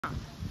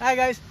Hi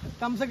guys,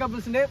 Kamsa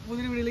Couplesന്റെ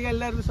പുതിയ വീഡിയോയിലേക്ക്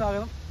എല്ലാവർക്കും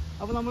സ്വാഗതം.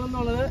 അപ്പോൾ നമ്മൾ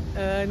ഇന്നുള്ളത്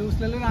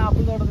ന്യൂസിലൻഡിലെ ഒരു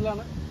ആപ്പിൾ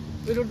തോട്ടത്തിലാണ്.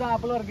 ഇവരുടെ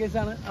ആപ്പിൾ വർക്കേഴ്സ്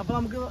ആണ്. അപ്പോൾ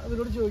നമുക്ക്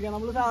ഇവരോട് ചോദിക്കാം.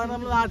 നമ്മൾ സാധാരണ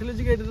നമ്മൾ നാട്ടിൽ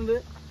വെച്ച് കേട്ടിട്ടുണ്ട്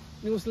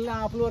ന്യൂസിലൻഡിൽ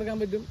ആപ്പിൾ വറക്കാൻ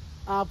പറ്റും.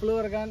 ആപ്പിൾ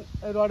വറക്കാൻ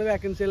ഒരുപാട്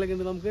വേക്കൻസികളൊക്കെ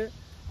ഉണ്ട്. നമുക്ക്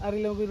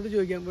അറിയില്ല, നമുക്ക് ഇവരോട്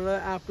ചോദിക്കാം ഇവിടെ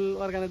ആപ്പിൾ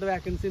വറക്കാനായിട്ട്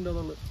വേക്കൻസി ഉണ്ടോ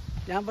എന്നുള്ളത്.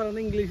 ഞാൻ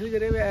പറയുന്നത് ഇംഗ്ലീഷിൽ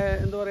ചെറിയ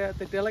എന്താ പറയുക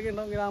തെറ്റുകളൊക്കെ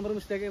ഉണ്ടാവും, ഗ്രാമർ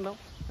മിസ്റ്റേക്ക് ഉണ്ടാവും,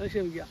 അത്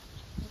ക്ഷമിക്കുക.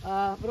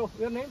 Bro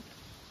your name?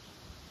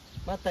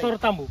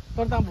 Tortambu.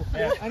 Tortambu.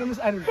 My name is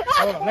Arun.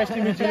 Oh, nice to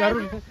meet you,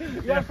 Arun.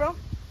 You are from?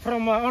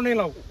 From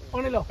Onilo.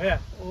 Onilo. Yeah.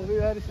 Oh,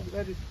 where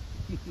is?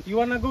 You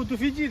wanna go to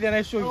Fiji? Then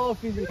I show you. Oh,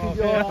 Fiji. Oh,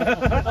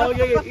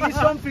 okay. He's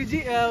from Fiji.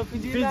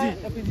 Fiji.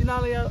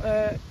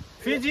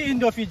 Fiji,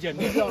 Indo-Fijian.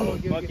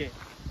 Okay.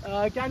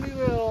 Can you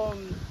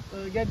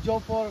get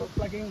job for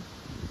plucking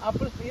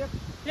apples here?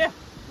 Yeah.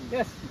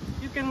 Yes.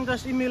 You can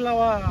just email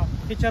our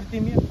HR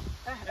team here.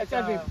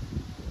 HR team.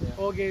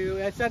 Okay.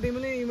 HR team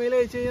le email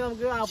അയച്ചു കഴിഞ്ഞാൽ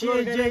നമുക്ക് apple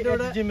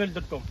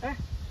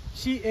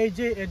CAJ@gmail.com.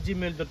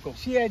 CAJ@gmail.com.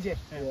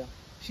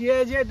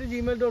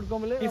 CAJ@gmail.com.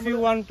 If you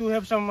want to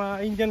have some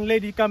Indian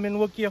lady come and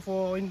work here for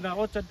in the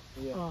orchard,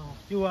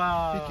 you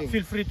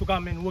feel free to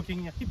come and working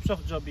here. Heaps of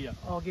job here.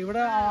 Okay.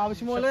 ഇവിടെ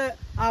ആവശ്യം പോലെ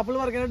apple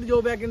വറക്കാനായിട്ട്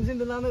job vacancy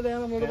ഉണ്ടെന്നാണ്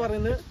അദ്ദേഹം നമ്മളോട്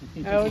പറയുന്നത്.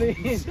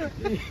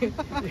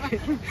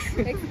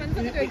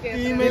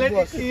 Email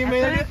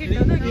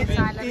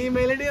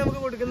I D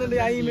നമുക്ക് കൊടുക്കുന്നുണ്ട്.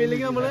 ആ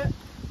ഇമെയിലേക്ക് നമ്മൾ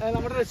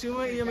നമ്മുടെ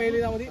റെസ്യൂമ് ഇമെയിൽ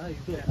ചെയ്താൽ മതി.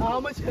 How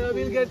much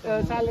will get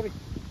salary?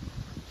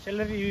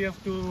 Salary you have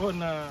to earn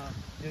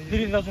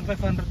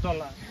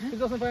 $3,500.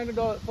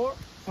 $3,500 for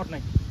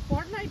fortnight.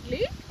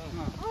 Fortnightly?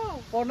 Oh.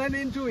 Fortnight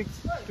in 2 weeks.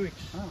 2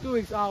 weeks. 2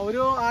 weeks.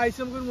 ഒരു ആഴ്ച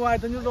നമുക്ക്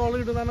 $3,500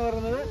 കിട്ടുന്നതാണ്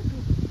പറയുന്നത്.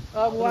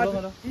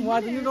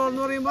 $3,500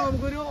 എന്ന് പറയുമ്പോൾ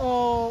നമുക്കൊരു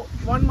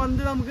 1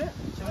 month നമുക്ക്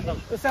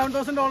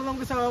 $7,000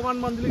 നമുക്ക് 1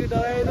 monthൽ കിട്ടും.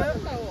 അതായത്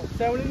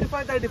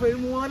 75-35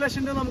 3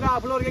 ലക്ഷം രൂപ നമുക്ക്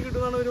ആപ്പിൾ വറക്കാൻ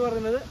കിട്ടുമെന്നാണ് അവർ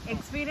പറയുന്നത്.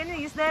 Experience?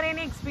 Is there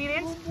any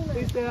experience?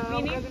 Did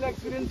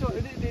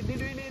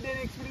we need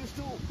any experience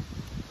to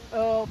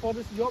for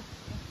this job?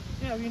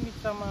 Yeah, we need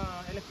some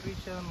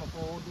electrician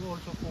for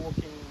also for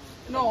working.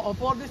 No,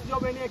 for this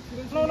job any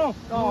experience? No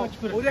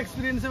experience. ഒരു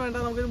experience വേണ്ട.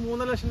 നമുക്ക്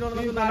 $3 ലക്ഷം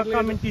നമുക്ക് We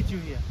come and teach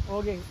you here.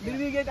 Okay. Did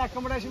we get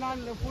accommodation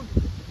and food?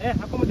 Yeah,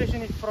 accommodation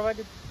is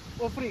provided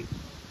For free?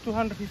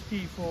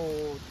 $250 for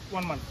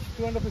 1 month.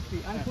 250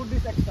 and food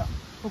is extra.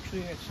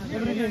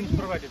 Everything is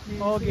provided.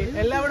 Okay.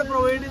 എല്ലാം ഇവിടെ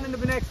provide ചെയ്യുന്നുണ്ട്.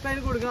 പിന്നെ extra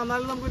ആയിട്ട് കൊടുക്കണം.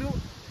 എന്നാലും നമുക്കൊരു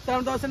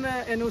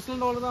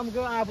 $7,000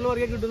 നമുക്ക് apple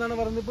വറക്കാൻ കിട്ടുമെന്നാണ്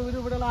പറയുന്നത്. ഇപ്പോൾ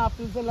ഇവിടെയുള്ള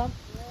ആപ്പിൾസ് എല്ലാം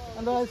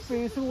എന്താ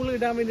സ്പേസ് കൂടുതൽ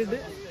ഇടാൻ വേണ്ടിയിട്ട്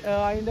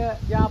അതിൻ്റെ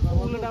ഗ്യാപ്പ്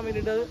കൂടുതൽ ഇടാൻ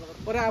വേണ്ടിയിട്ട്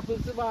ഒരു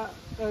ആപ്പിൾസ്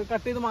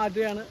കട്ട് ചെയ്ത്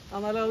മാറ്റുകയാണ്.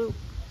 എന്നാലും അത്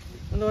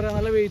എന്താ പറയുക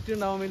നല്ല വെയിറ്റ്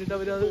ഉണ്ടാവാൻ വേണ്ടിയിട്ട്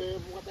അവരത്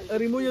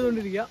റിമൂവ്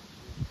ചെയ്തുകൊണ്ടിരിക്കുക.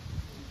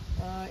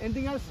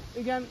 Anything else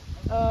you can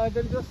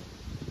tell us?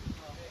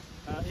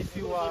 If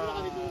you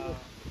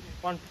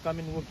want to come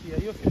and work here,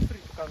 you feel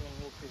free to come and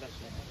work with us.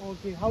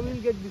 Okay. How will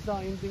you get visa?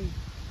 Anything?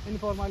 Any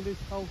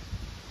formalities? How?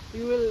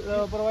 You will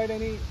provide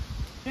any?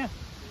 Yeah,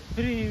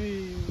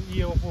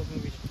 3-year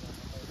working visa.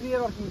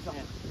 3-year working visa.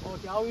 Yeah.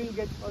 Okay. How will you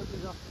get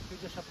visa? You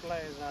just apply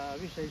the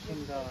visa is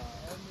in the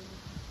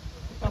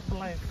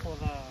apply for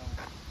the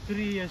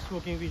 3 years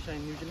working visa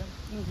in New Zealand.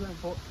 New Zealand.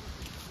 For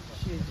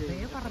CAJ.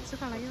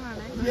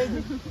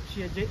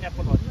 CAJ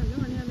Apple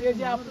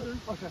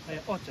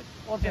Orchard.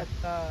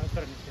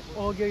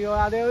 Okay.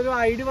 അതേ ഒരു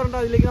I D പറഞ്ഞിട്ട്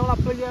അതിലേക്ക് നമ്മൾ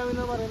apply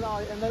ചെയ്യാമെന്ന്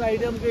പറയുന്നത്. എന്തായാലും I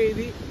D നമുക്ക്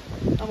എഴുതി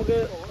നമുക്ക്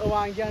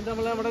വാങ്ങിക്കാനായിട്ട്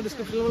നമ്മൾ നമ്മുടെ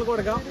ഡിസ്ക്രിപ്ഷനിൽ നമ്മൾ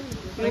കൊടുക്കാം.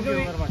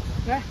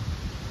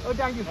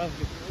 Thank you.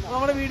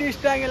 നമ്മുടെ വീഡിയോ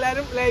ഇഷ്ടമായെങ്കിൽ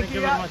എല്ലാവരും ലൈക്ക്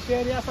ചെയ്യുക,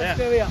 ഷെയർ ചെയ്യുക,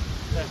 സബ്സ്ക്രൈബ് ചെയ്യുക.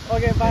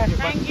 Okay, by.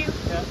 Thank you.